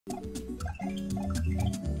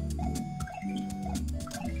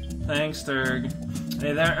Thanks, Turg.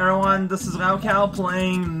 Hey there, everyone. This is Raocow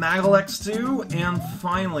playing MaGLX2, and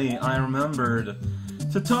finally I remembered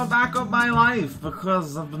to back up my life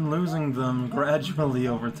because I've been losing them gradually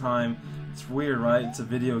over time. It's weird, right? It's a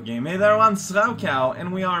video game. Hey there, everyone. It's Raocow,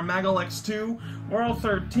 and we are MaGLX2, World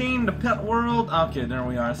 13, the Pet World. Okay, there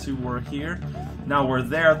we are. So we're here. Now we're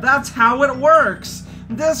there. That's how it works.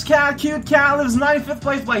 This cute cat, lives 95th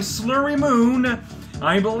place by Slurry Moon.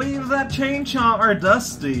 I believe that Chain Chomp are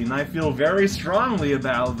dusty, and I feel very strongly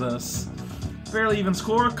about this. Fairly even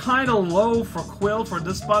score, kinda low for Quill for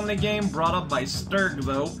this spot in the game, brought up by Sturg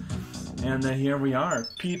though. And here we are,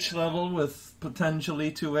 Peach level with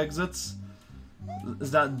potentially 2 exits.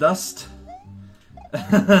 Is that dust? So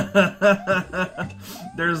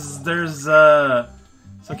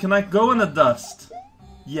can I go in the dust?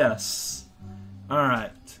 Yes.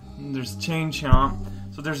 Alright, there's Chain Chomp.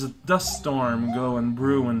 So there's a dust storm going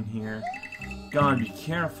brewing here. Gotta be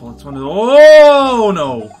careful. It's one of the— oh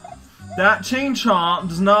no! That Chain Chomp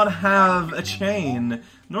does not have a chain,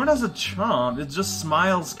 nor does it chomp. It just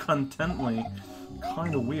smiles contently.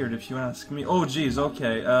 Kinda weird if you ask me. Oh geez,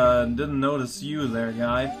 okay. Didn't notice you there,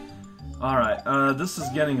 guy. Alright, this is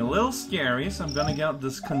getting a little scary, so I'm gonna get out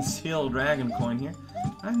this concealed dragon coin here.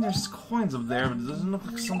 And there's coins up there, but it doesn't look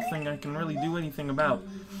like something I can really do anything about.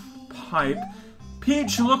 Pipe.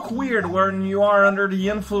 Peach, look weird when you are under the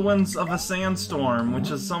influence of a sandstorm, which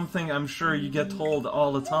is something I'm sure you get told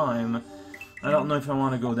all the time. I don't know if I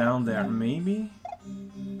want to go down there. Maybe?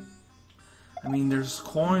 I mean, there's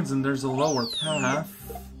coins and there's a lower path.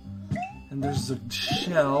 And there's a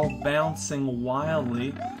shell bouncing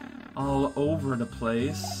wildly all over the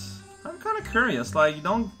place. I'm kind of curious. Like, you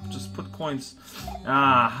don't just put coins—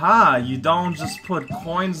 aha! You don't just put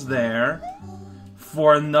coins there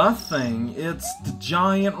for nothing. It's the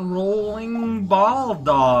giant rolling ball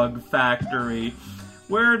dog factory.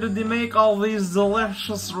 Where did they make all these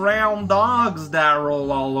delicious round dogs that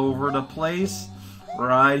roll all over the place?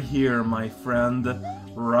 Right here, my friend.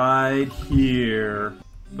 Right here.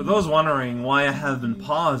 For those wondering why I have been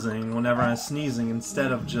pausing whenever I'm sneezing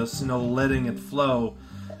instead of just, letting it flow,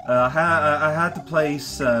 I had to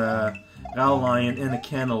place Lion in a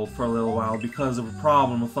kennel for a little while because of a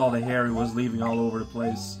problem with all the hair he was leaving all over the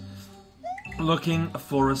place. Looking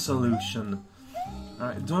for a solution.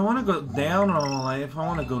 Alright, do I want to go down, or if I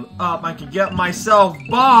want to go up, I could get myself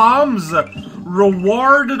bombs!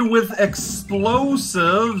 Rewarded with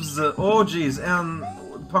explosives! Oh jeez, and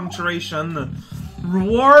punctuation.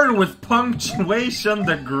 Reward with punctuation,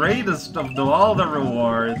 the greatest of all the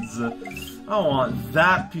rewards. I want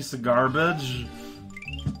that piece of garbage.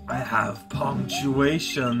 I have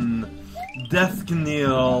punctuation. Death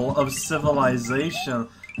knell of civilization.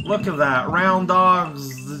 Look at that. Round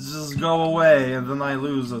dogs just go away and then I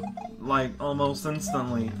lose it, like, almost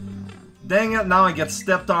instantly. Dang it, now I get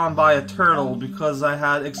stepped on by a turtle because I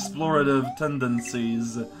had explorative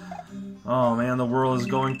tendencies. Oh man, the world is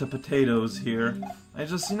going to potatoes here. I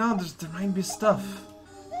just, there might be stuff.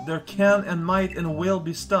 There can and might and will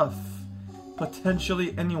be stuff.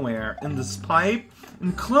 Potentially anywhere. In this pipe.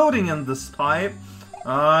 Including in this pipe.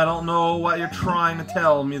 I don't know what you're trying to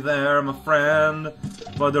tell me there, my friend.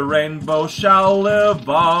 But the rainbow shall live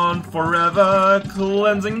on forever,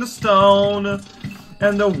 cleansing the stone.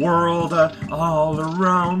 And the world all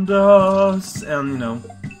around us. And,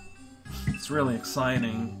 it's really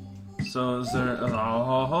exciting. So is there—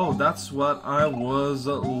 oh, that's what I was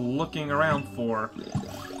looking around for.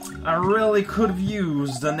 I really could have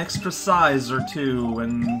used an extra size or two,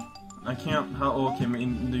 and I can't— oh, okay,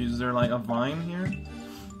 is there like a vine here?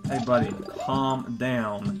 Hey buddy, calm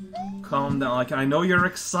down. Calm down. Like, I know you're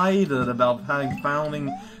excited about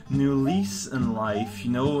founding new lease in life,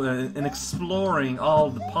 and exploring all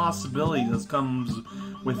the possibilities that comes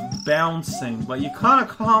with bouncing, but you gotta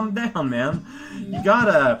calm down, man. You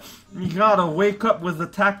gotta wake up with the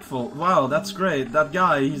tactful— wow, that's great. That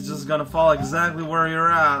guy, he's just gonna fall exactly where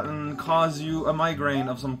you're at and cause you a migraine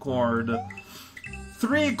of some chord.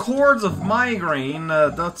 3 chords of migraine,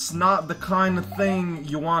 that's not the kind of thing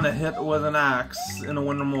you want to hit with an axe in a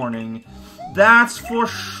winter morning. That's for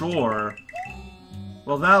sure.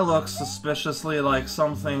 Well, that looks suspiciously like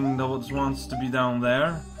something that wants to be down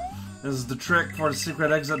there. This is the trick for the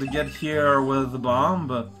secret exit to get here with the bomb,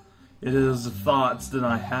 but it is the thoughts that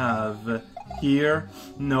I have. Here,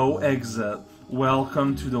 no exit.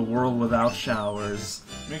 Welcome to the world without showers.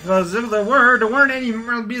 Because if there weren't any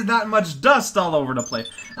be that much dust all over the place.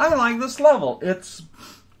 I like this level. It's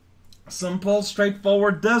simple,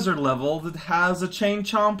 straightforward desert level that has a chain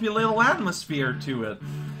chompy little atmosphere to it.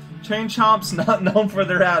 Chain Chomp's not known for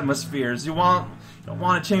their atmospheres. You don't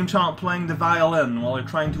want a Chain Chomp playing the violin while you're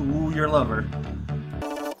trying to woo your lover.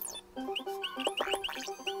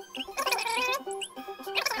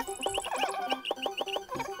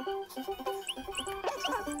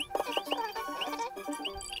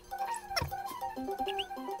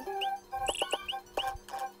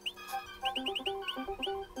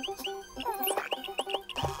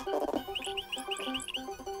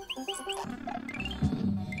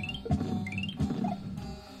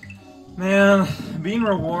 Man, being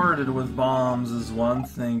rewarded with bombs is one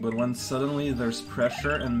thing, but when suddenly there's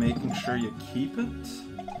pressure and making sure you keep it,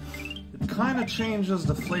 it kind of changes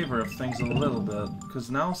the flavor of things a little bit,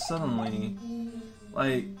 because now suddenly,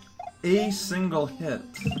 like, a single hit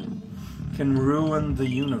can ruin the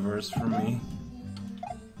universe for me.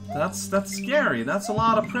 That's scary. That's a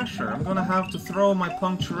lot of pressure. I'm gonna have to throw my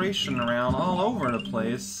punctuation around all over the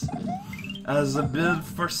place as a bid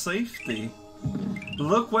for safety.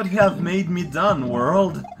 Look what you have made me done,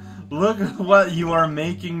 world. Look what you are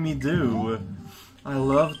making me do. I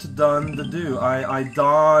love to don the do. I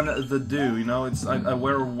don the do. You know, I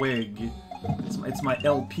wear a wig. It's my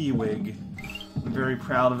LP wig. I'm very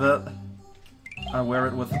proud of it. I wear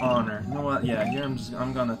it with honor. You know what? Yeah, here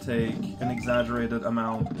I'm gonna take an exaggerated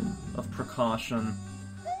amount of precaution.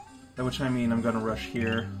 By which I mean I'm gonna rush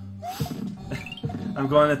here. I'm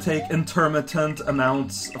going to take intermittent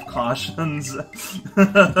amounts of cautions.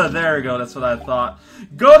 There we go, that's what I thought.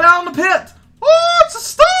 Go down the pit! Oh, it's a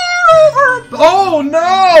star over! Oh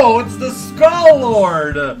no! It's the Skull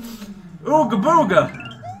Lord! Ooga booga!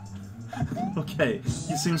 Okay,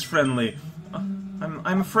 he seems friendly.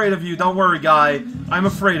 I'm afraid of you, don't worry, guy. I'm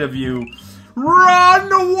afraid of you.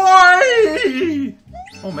 Run away!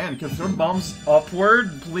 Oh man, you can throw bombs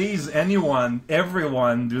upward? Please, anyone,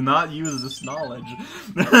 everyone, do not use this knowledge.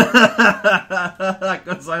 Because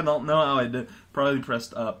I don't know how I did. Probably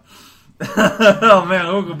pressed up. Oh man,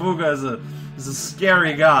 Ooga Booga is a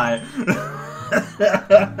scary guy.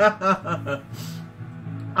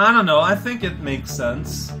 I don't know, I think it makes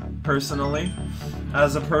sense, personally.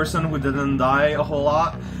 As a person who didn't die a whole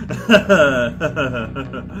lot.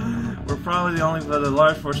 We're probably the only, but a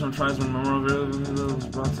large portion of tribesmen memorial was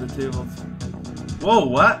brought to the table. Whoa,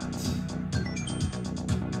 what?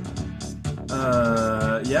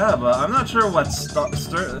 Yeah, but I'm not sure what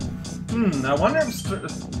I wonder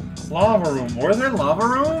if lava room. Were there lava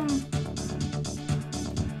room?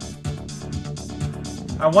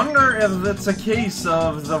 I wonder if it's a case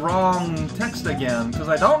of the wrong text again, because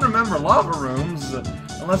I don't remember lava rooms,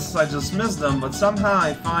 unless I just missed them, but somehow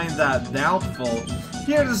I find that doubtful.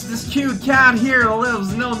 Here, this cute cat here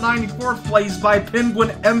lives in 94th place by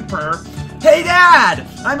Penguin Emperor. Hey Dad!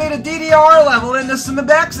 I made a DDR level in the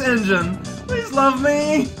Cinebex engine! Please love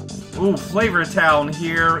me! Ooh, Flavor Town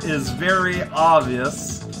here is very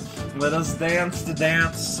obvious. Let us dance the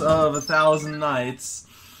dance of 1,000 nights.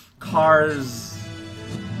 Cars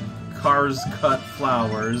cut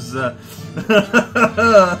flowers. Alright.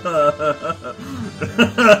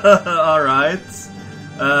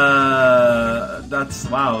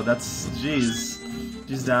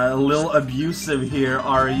 Jeez, Dad, a little abusive here,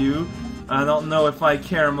 are you? I don't know if I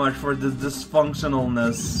care much for the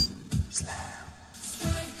dysfunctionalness.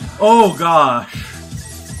 Oh gosh.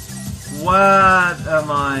 What am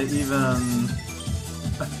I even...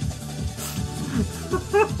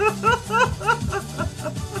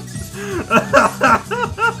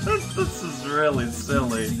 This is really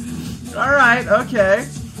silly. Alright, okay.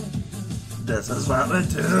 This is what we're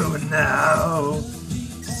doing now.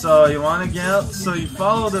 So you want to you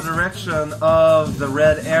follow the direction of the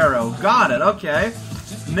red arrow. Got it, okay.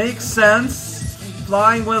 Makes sense.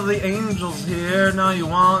 Flying with the angels here. Now you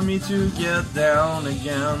want me to get down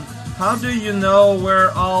again. How do you know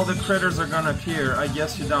where all the critters are gonna appear? I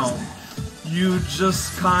guess you don't. You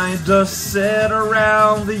just kinda sit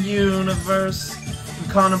around the universe and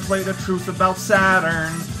contemplate the truth about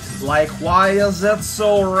Saturn. Like, why is it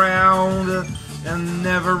so round and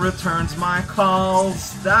never returns my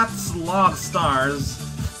calls? That's a lot of stars.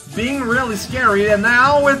 Being really scary, and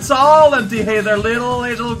now it's all empty. Hey there,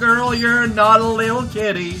 little girl, you're not a little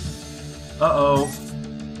kitty. Uh-oh.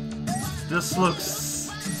 This looks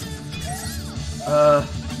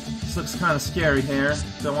kind of scary here.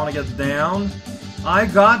 Do I want to get down? I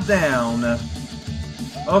got down.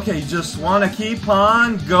 Okay, just want to keep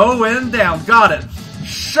on going down. Got it.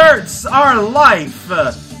 Shirts are life.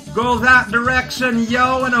 Go that direction,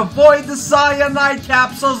 yo, and avoid the cyanide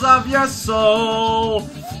capsules of your soul.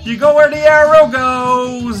 You go where the arrow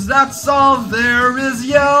goes. That's all there is,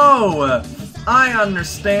 yo. I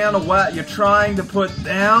understand what you're trying to put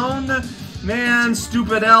down. Man,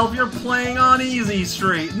 stupid elf, you're playing on easy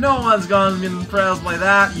street. No one's gonna be impressed by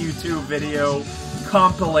that YouTube video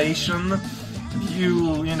compilation.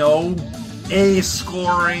 You know,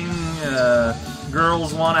 A-scoring,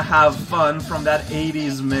 girls wanna have fun from that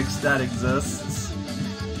 80s mix that exists.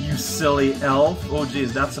 You silly elf. Oh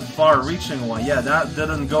geez, that's a far-reaching one. Yeah, that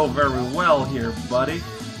didn't go very well here, buddy.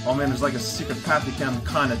 Oh man, there's like a secret path you can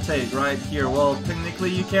kinda take right here. Well, technically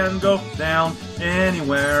you can go down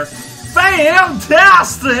anywhere.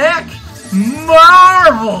 Fantastic!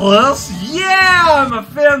 Marvelous! Yeah, I'm a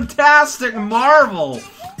fantastic marvel!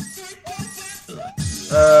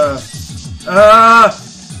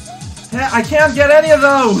 I can't get any of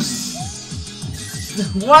those!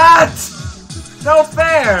 What? No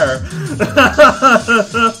fair!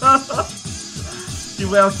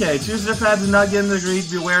 Okay, choose your path, do not get in the greed,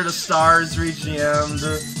 beware the stars, reach the end.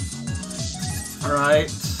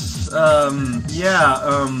 Alright.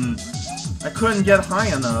 I couldn't get high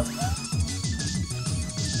enough.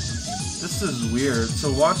 This is weird.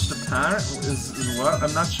 So watch the pattern is what?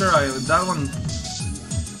 I'm not sure. That one.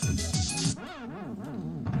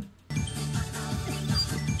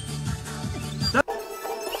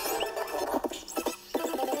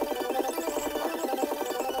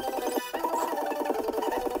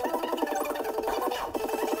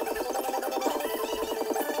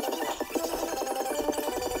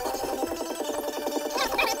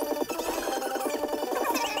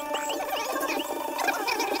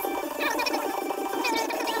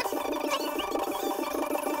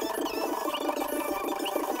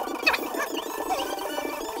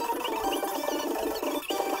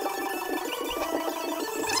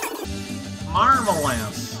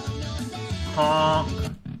 Marvelous. Honk.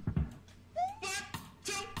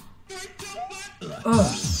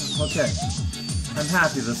 Ugh. Okay. I'm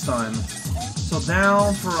happy this time. So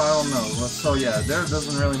down for, I don't know. So yeah, there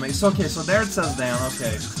doesn't really make... So okay, so there it says down,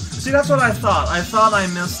 okay. See, that's what I thought. I thought I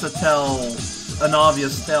missed a tell, an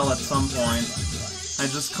obvious tell at some point. I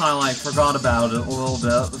just kind of like forgot about it a little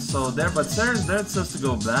bit. So there, but there it says to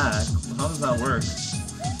go back. How does that work?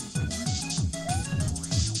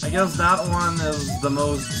 I guess that one is the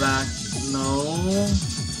most back. No,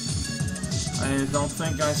 I don't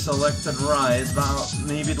think I selected right.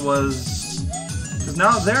 Maybe it was, because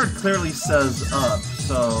now there it clearly says up.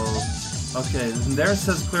 So okay, there it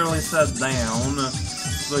says clearly says down.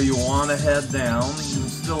 So you want to head down.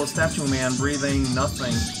 Still a statue man breathing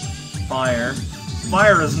nothing. Fire.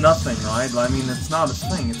 Fire is nothing, right? I mean, it's not a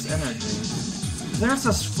thing. It's energy. There it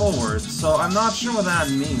says forward. So I'm not sure what that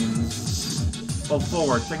means. Well,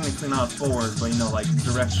 forward, technically not forward, but you know, like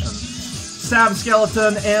direction. Stab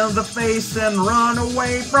skeleton in the face and run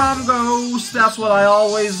away from ghosts. That's what I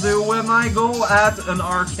always do when I go at an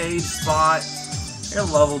arcade spot. Hey,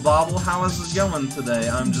 Level Bobble, how is it going today?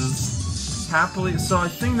 I'm just happily. So I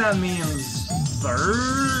think that means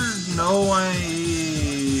third. No, I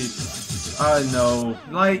know.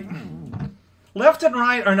 Like, left and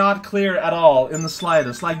right are not clear at all in the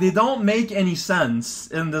slightest. Like, they don't make any sense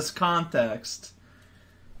in this context.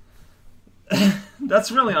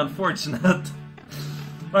 That's really unfortunate.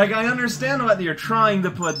 Like, I understand what you're trying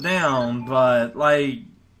to put down, but, like...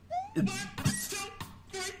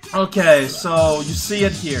 Okay, so you see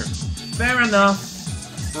it here. Fair enough.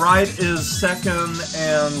 Right is second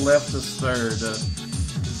and left is third.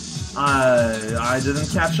 I didn't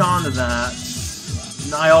catch on to that.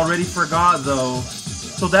 I already forgot, though.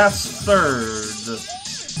 So that's third.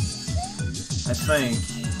 I think.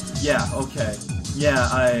 Yeah, okay. Yeah,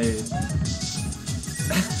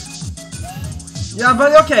 yeah,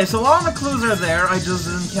 but okay, so all the clues are there, I just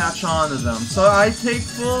didn't catch on to them. So I take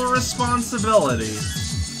full responsibility.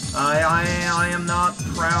 I am not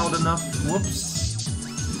proud enough.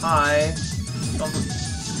 Whoops. I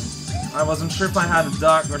wasn't sure if I had to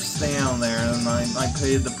duck or stand there, and I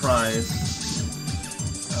paid the price.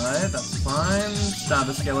 Alright, that's fine. Stab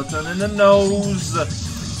a skeleton in the nose.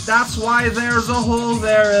 That's why there's a hole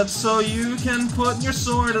there, it's so you can put your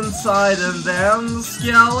sword inside, and then the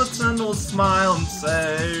skeleton will smile and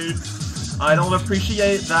say, I don't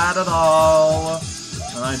appreciate that at all.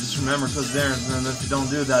 And I just remember, because and if you don't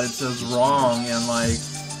do that, it says wrong, and like,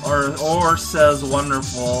 or says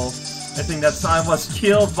wonderful. I think that's, I was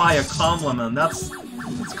killed by a compliment. That's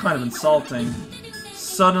kind of insulting.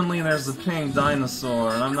 Suddenly there's a pink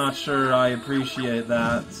dinosaur, and I'm not sure I appreciate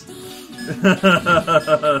that.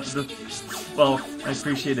 Well, I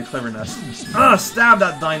appreciate the cleverness. Stab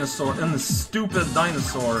that dinosaur in the stupid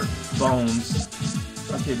dinosaur bones.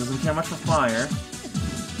 Okay, doesn't care much for fire.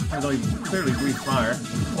 Although you clearly breathe fire.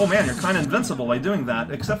 Oh man, you're kind of invincible by doing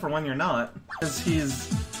that, except for when you're not. Because he's...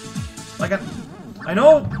 like I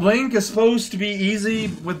know Link is supposed to be easy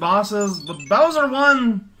with bosses, but Bowser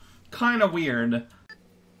 1, kinda weird.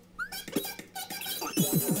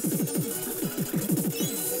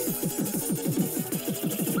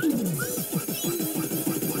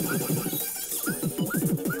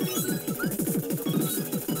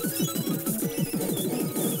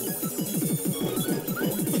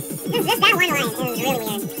 That one line is really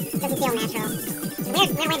weird. It doesn't feel natural. It's a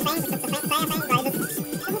weird way to say it, but it doesn't feel natural. It feels comparing to how you just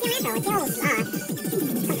how I get the other roads.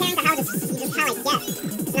 I guess it's just kind of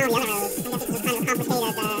complicated. Runway, I don't know how to call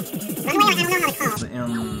it.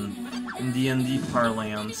 In D&D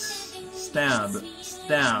parlance, stab.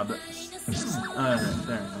 Alright,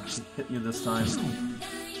 there. She hit you this time.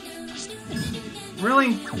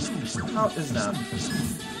 Really? How is that?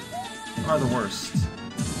 Are the worst.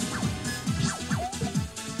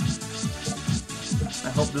 I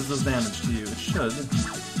hope this does damage to you. It should.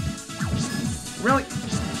 Really?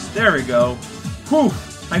 There we go. Whew!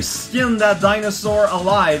 I skinned that dinosaur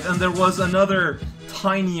alive, and there was another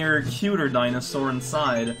tinier, cuter dinosaur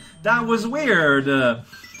inside. That was weird!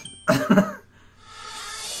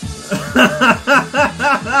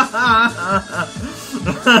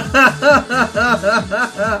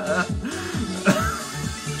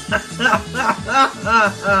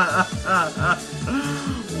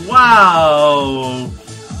 Wow!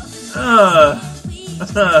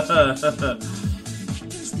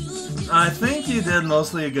 I think you did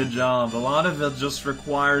mostly a good job. A lot of it just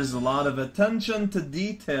requires a lot of attention to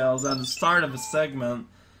details at the start of a segment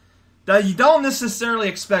that you don't necessarily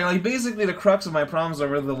expect. Like, basically the crux of my problems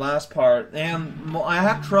over the last part, and I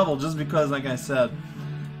had trouble just because, like I said,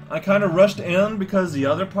 I kind of rushed in because the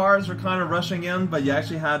other parts were kind of rushing in, but you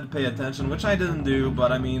actually had to pay attention, which I didn't do,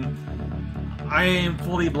 but I mean, I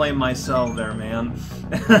fully blame myself there, man.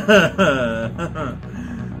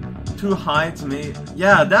 Too high to me.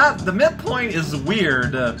 Yeah, the midpoint is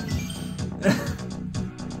weird.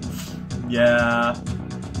 Yeah.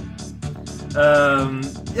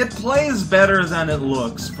 It plays better than it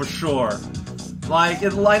looks, for sure. Like,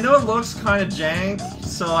 I know it looks kind of jank,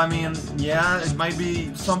 so I mean, yeah, it might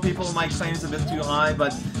be, some people might claim it's a bit too high,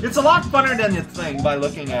 but it's a lot funner than you think by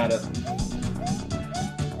looking at it.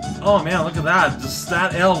 Oh man, look at that. Just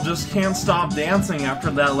that elf just can't stop dancing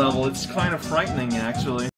after that level. It's kind of frightening, actually.